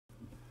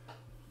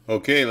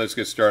Okay, let's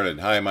get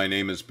started. Hi, my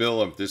name is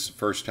Bill. If this is the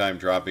first time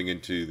dropping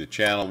into the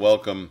channel,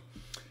 welcome.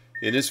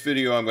 In this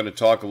video, I'm going to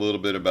talk a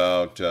little bit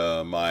about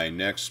my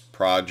next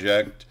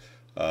project,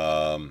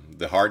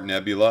 the Heart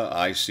Nebula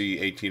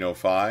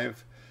IC1805.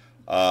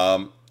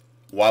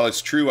 While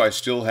it's true I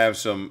still have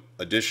some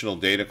additional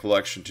data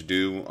collection to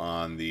do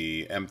on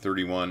the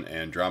M31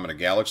 Andromeda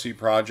Galaxy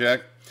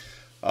project,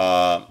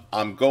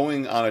 I'm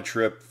going on a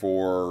trip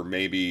for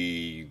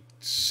maybe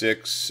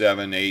 6,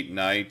 7, 8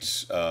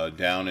 nights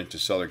down into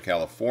Southern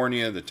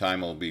California. The time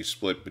will be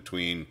split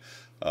between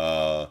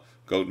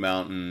Goat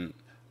Mountain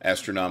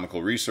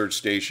Astronomical Research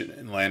Station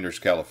in Landers,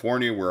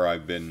 California, where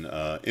I've been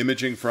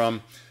imaging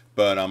from.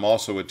 But I'm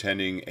also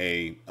attending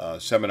a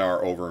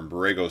seminar over in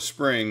Borrego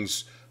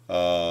Springs,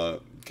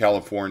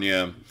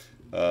 California,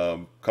 a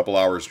couple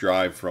hours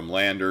drive from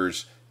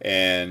Landers,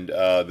 and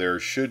there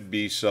should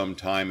be some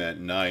time at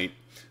night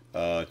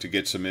to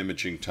get some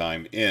imaging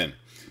time in.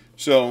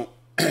 So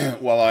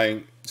while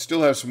I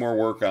still have some more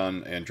work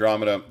on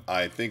Andromeda,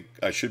 I think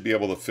I should be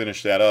able to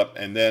finish that up.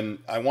 And then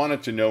I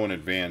wanted to know in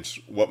advance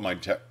what my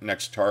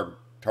next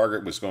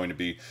target was going to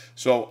be.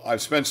 So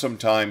I've spent some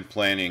time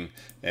planning,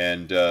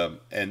 and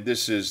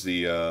this is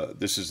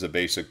the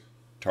basic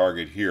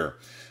target here.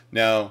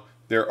 Now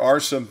there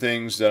are some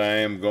things that I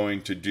am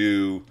going to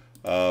do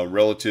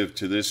relative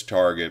to this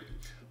target.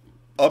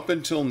 Up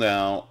until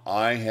now,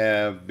 I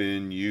have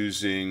been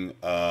using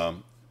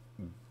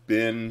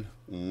bin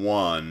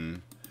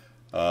 1.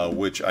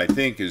 Which I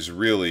think is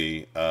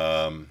really,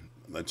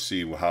 let's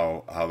see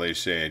how they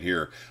say it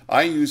here.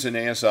 I use an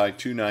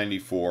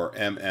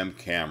ASI294MM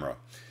camera,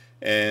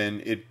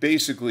 and it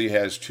basically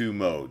has two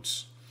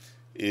modes.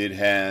 It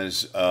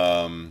has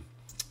a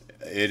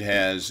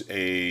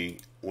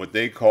what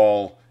they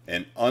call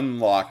an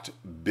unlocked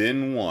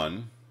bin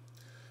 1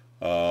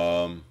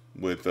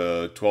 with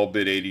a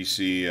 12-bit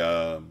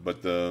ADC,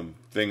 but the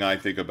thing I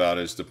think about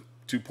is the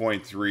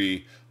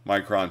 2.3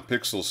 micron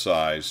pixel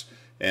size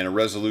and a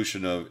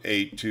resolution of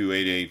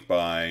 8288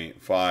 by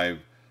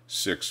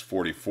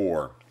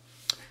 5644,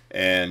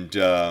 and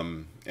a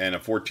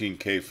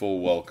 14K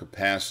full well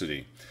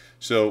capacity.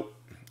 So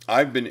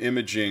I've been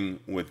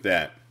imaging with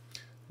that.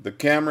 The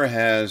camera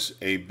has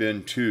a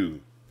bin 2,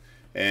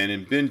 and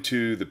in bin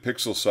 2 the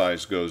pixel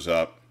size goes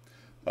up,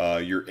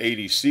 your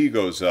ADC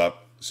goes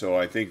up, so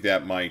I think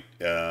that might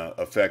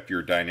affect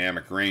your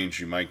dynamic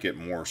range. You might get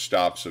more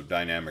stops of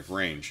dynamic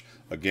range.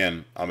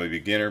 Again, I'm a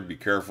beginner, be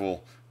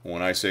careful.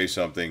 When I say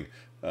something,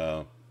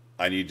 I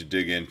need to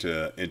dig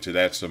into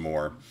that some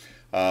more.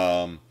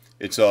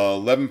 It's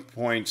 11.7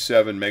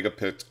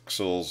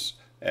 megapixels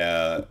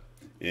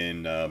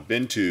in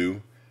bin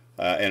 2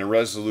 and a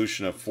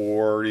resolution of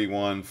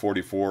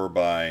 4144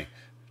 by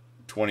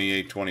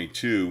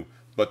 2822,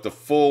 but the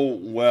full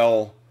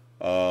well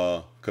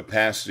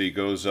capacity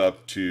goes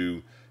up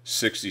to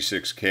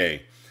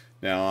 66K.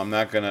 Now, I'm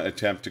not going to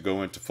attempt to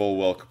go into full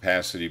well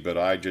capacity, but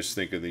I just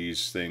think of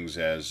these things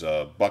as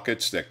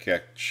buckets that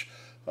catch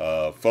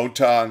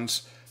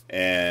photons,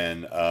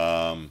 and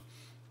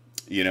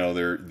you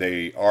know,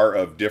 they are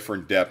of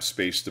different depths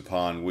based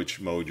upon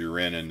which mode you're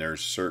in, and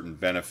there's certain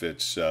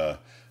benefits to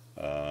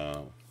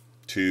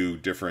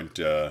different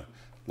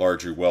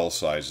larger well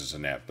sizes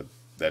and that, but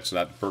that's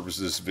not the purpose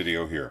of this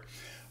video here.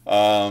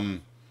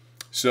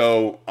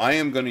 So I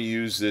am going to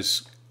use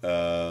this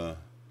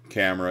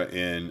camera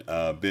in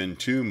bin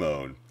 2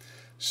 mode.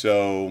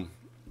 So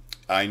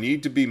I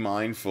need to be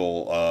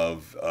mindful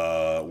of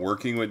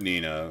working with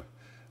Nina.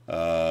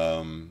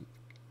 One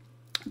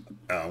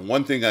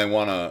thing I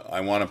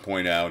wanna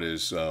point out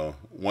is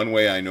one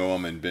way I know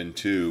I'm in bin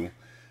 2,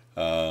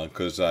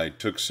 because I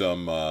took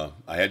some I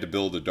had to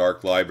build a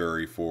dark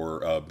library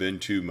for bin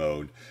 2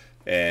 mode,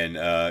 and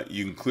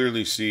you can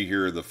clearly see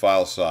here the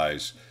file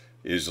size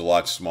is a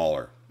lot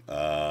smaller.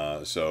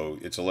 So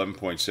it's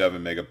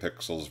 11.7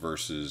 megapixels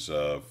versus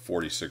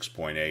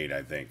 46.8,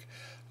 I think,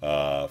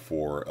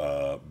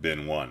 for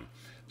bin 1.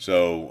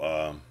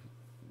 So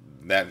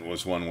that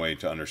was one way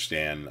to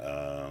understand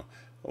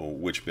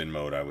which bin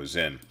mode I was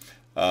in.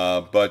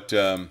 But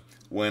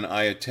when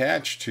I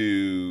attached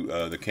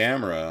to the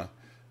camera,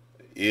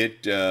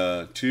 it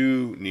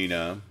to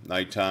Nina,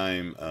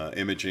 Nighttime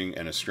Imaging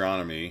and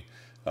Astronomy,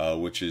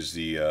 which is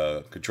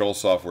the control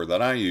software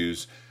that I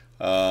use,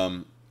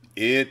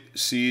 it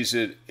sees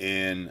it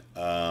in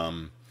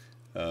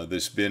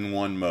this bin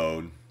 1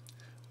 mode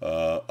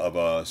of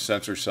a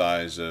sensor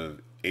size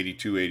of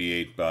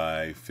 8288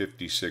 by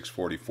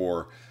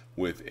 5644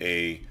 with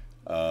a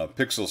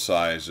pixel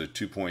size of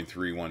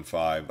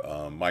 2.315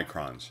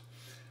 microns.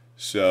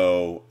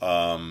 So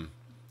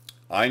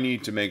I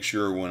need to make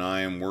sure when I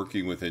am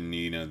working within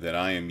Nina that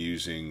I am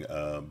using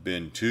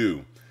bin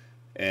 2.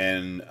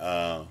 And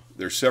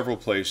there's several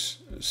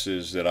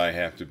places that I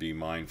have to be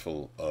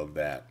mindful of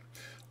that.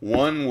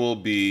 One will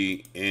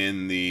be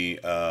in the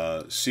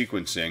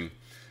sequencing.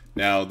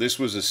 Now, this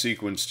was a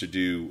sequence to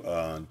do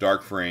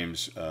dark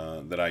frames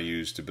that I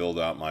used to build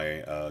out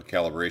my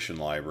calibration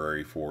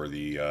library for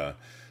the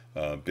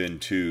bin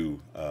 2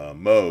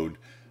 mode.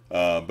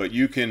 but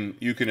you can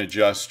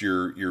adjust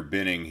your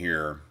binning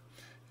here.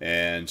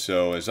 And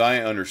so as I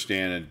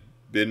understand it,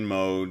 bin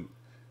mode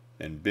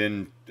and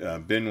bin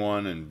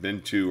 1 and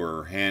bin 2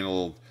 are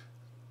handled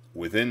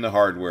within the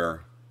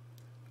hardware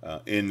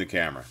in the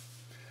camera.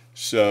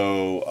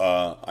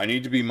 So I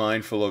need to be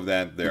mindful of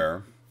that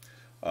there.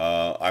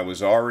 I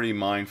was already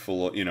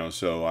mindful,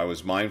 so I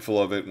was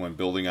mindful of it when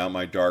building out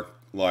my dark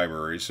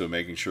library, so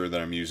making sure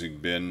that I'm using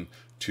bin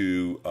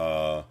 2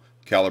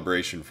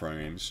 calibration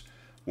frames.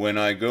 When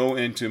I go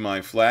into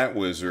my flat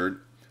wizard,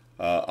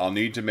 I'll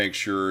need to make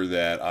sure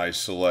that I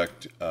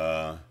select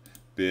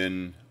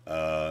bin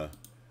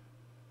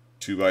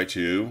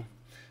 2x2.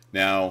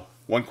 Now,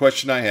 one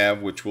question I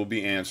have, which will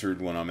be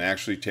answered when I'm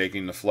actually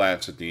taking the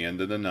flats at the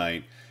end of the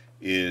night,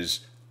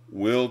 is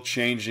will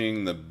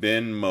changing the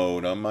bin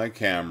mode on my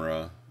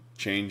camera,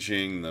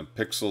 changing the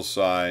pixel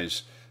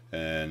size,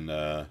 and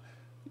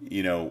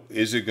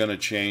is it going to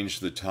change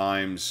the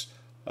times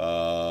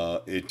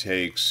it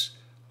takes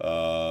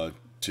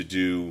to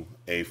do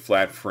a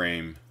flat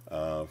frame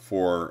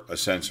for a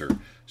sensor?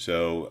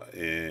 So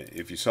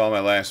if you saw my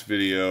last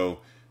video,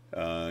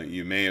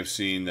 you may have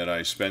seen that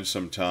I spent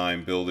some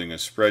time building a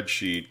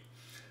spreadsheet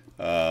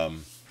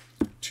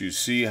to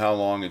see how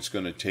long it's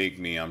going to take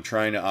me. I'm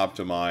trying to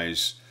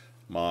optimize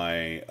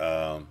my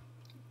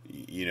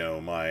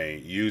my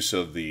use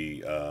of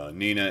the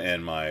Nina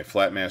and my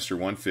FlatMaster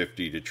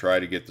 150 to try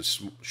to get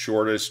the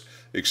shortest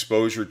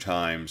exposure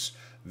times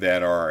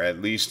that are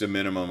at least a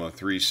minimum of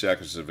 3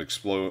 seconds of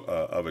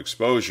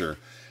exposure.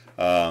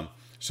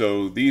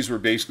 So these were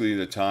basically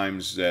the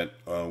times that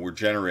were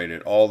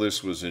generated. All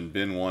this was in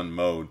bin 1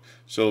 mode.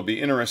 So it'll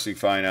be interesting to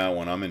find out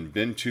when I'm in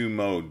bin 2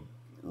 mode,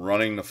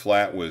 running the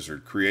flat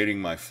wizard, creating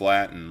my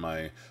flat and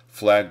my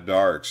flat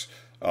darks.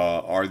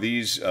 Are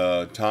these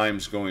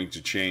times going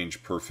to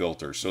change per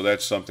filter? So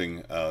that's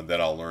something that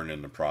I'll learn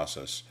in the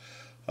process.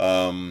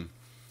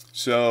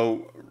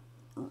 So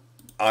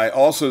I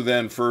also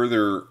then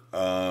further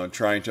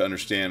trying to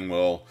understand,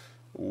 well,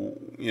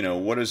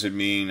 what does it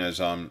mean as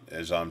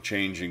I'm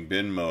changing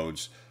bin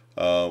modes?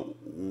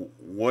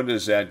 What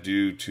does that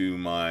do to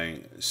my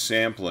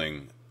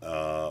sampling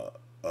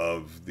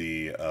of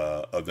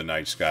the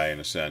night sky in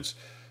a sense?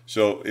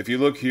 So if you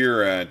look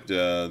here at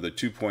the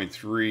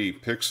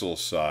 2.3 pixel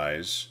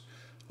size,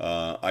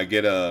 I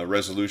get a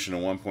resolution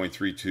of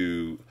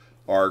 1.32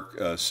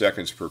 arc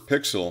seconds per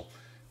pixel.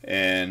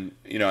 And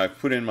I've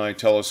put in my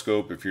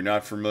telescope. If you're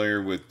not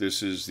familiar with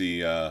this, is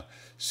the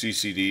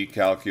CCD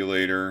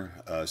calculator,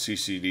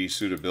 CCD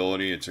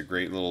suitability. It's a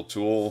great little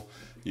tool.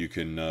 You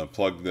can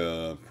plug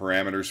the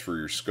parameters for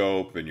your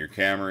scope and your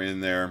camera in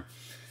there,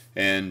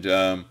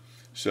 and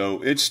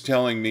so it's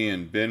telling me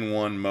in bin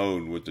 1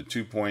 mode with the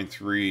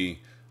 2.3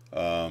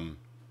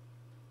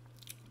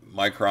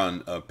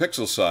 micron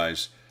pixel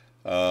size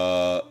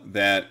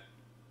that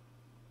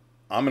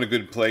I'm in a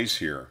good place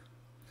here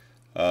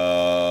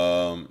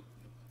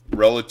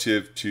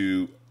relative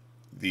to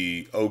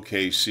the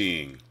OK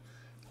seeing.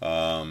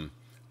 But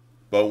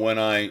when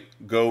I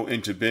go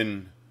into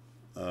bin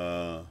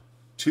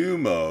 2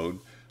 mode,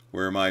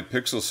 where my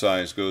pixel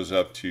size goes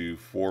up to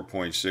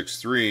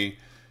 4.63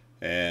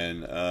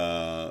 and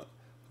I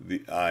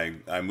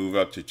move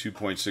up to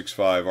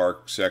 2.65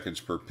 arc seconds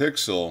per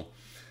pixel,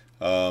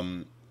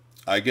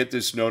 I get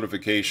this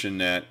notification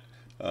that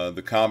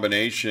the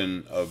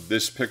combination of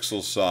this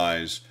pixel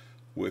size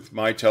with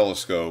my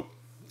telescope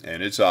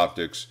and its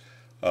optics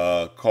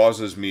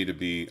causes me to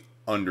be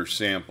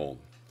undersampled.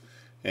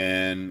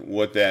 And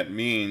what that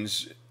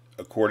means,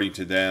 according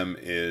to them,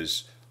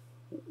 is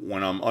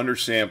when I'm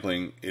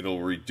undersampling,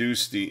 it'll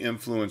reduce the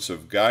influence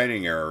of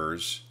guiding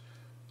errors,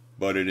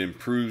 but it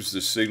improves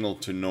the signal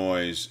to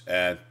noise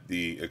at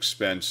the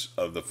expense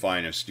of the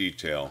finest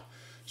detail.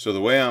 So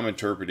the way I'm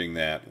interpreting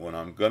that, when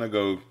I'm going to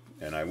go,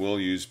 and I will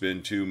use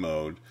bin 2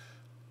 mode,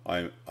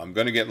 I'm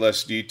going to get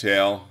less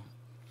detail,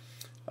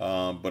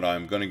 but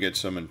I'm going to get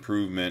some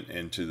improvement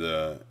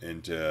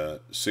into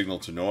signal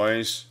to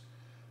noise,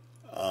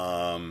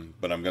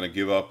 but I'm going to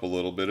give up a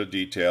little bit of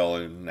detail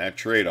in that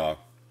trade-off,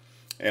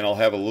 and I'll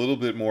have a little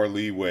bit more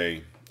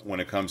leeway when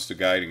it comes to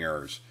guiding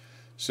errors.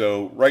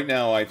 So right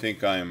now I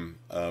think I'm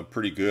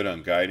pretty good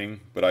on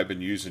guiding, but I've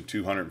been using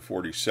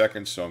 240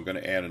 seconds, so I'm going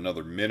to add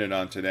another minute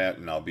onto that,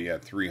 and I'll be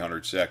at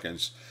 300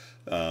 seconds.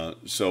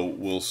 So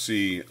we'll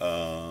see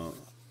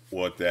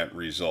what that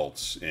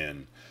results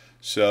in.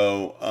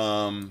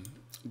 So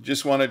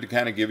just wanted to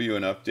kind of give you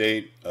an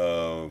update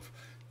of,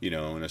 in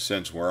a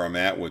sense, where I'm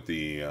at with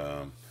the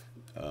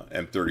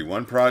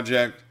M31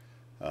 project,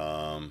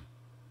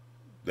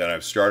 that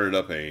I've started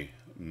up a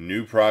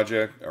new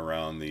project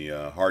around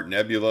the Heart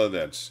Nebula.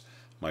 That's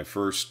my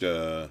first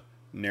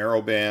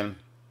narrowband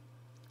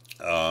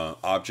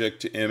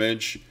object to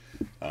image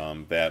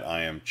that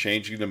I am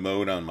changing the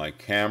mode on my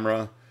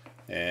camera,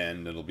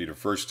 and it'll be the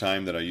first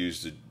time that I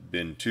use the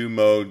bin 2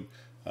 mode.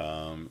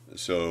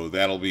 So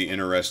that'll be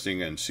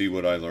interesting, and see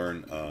what I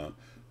learn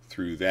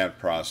through that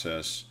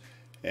process.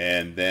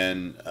 And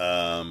then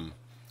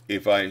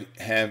if I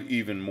have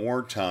even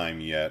more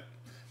time yet,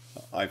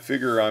 I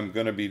figure I'm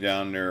going to be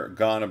down there,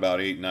 gone about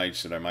 8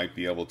 nights, that I might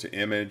be able to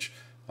image.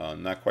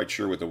 Not quite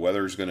sure what the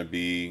weather is going to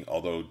be,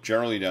 although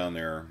generally down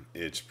there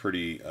it's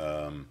pretty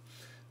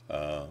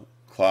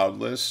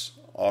cloudless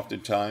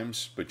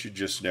oftentimes, but you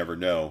just never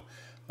know.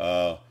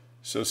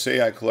 So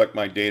say I collect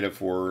my data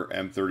for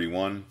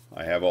M31.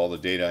 I have all the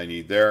data I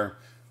need there.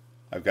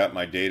 I've got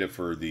my data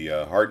for the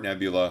Heart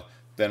Nebula.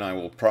 Then I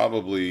will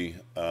probably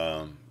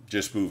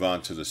just move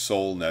on to the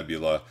Soul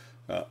Nebula.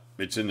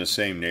 It's in the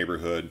same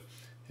neighborhood,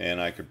 and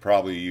I could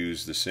probably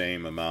use the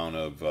same amount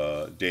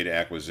of data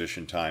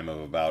acquisition time of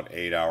about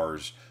 8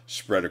 hours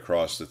spread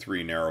across the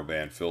 3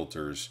 narrowband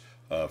filters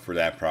for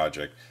that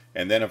project.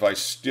 And then if I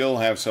still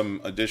have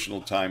some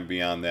additional time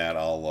beyond that,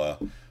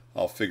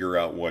 I'll figure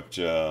out what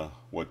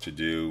to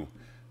do,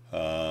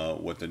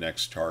 what the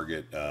next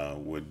target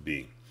would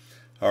be.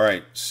 All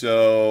right,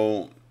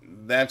 so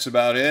that's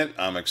about it.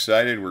 I'm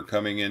excited. We're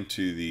coming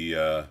into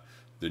the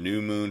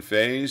new moon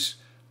phase,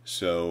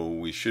 so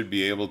we should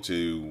be able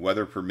to,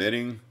 weather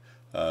permitting,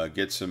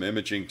 get some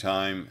imaging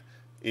time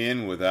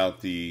in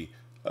without the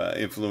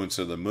influence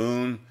of the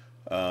moon.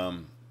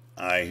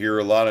 I hear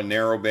a lot of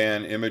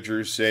narrowband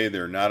imagers say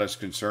they're not as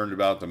concerned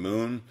about the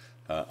moon.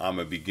 I'm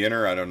a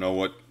beginner. I don't know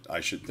what I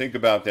should think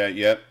about that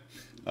yet,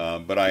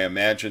 but I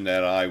imagine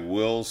that I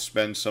will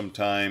spend some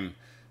time,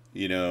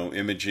 you know,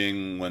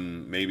 imaging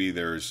when maybe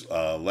there's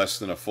less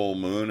than a full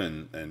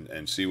moon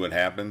and see what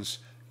happens,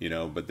 you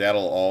know, but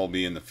that'll all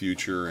be in the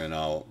future, and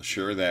I'll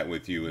share that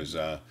with you as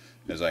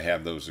I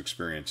have those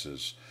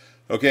experiences.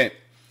 Okay,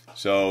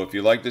 so if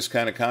you like this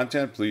kind of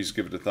content, please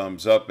give it a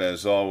thumbs up.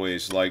 As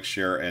always, like,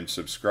 share, and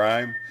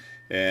subscribe.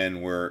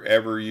 And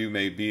wherever you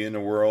may be in the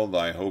world,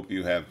 I hope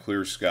you have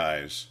clear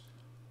skies.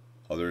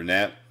 Other than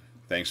that,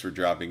 thanks for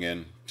dropping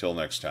in. Till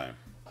next time.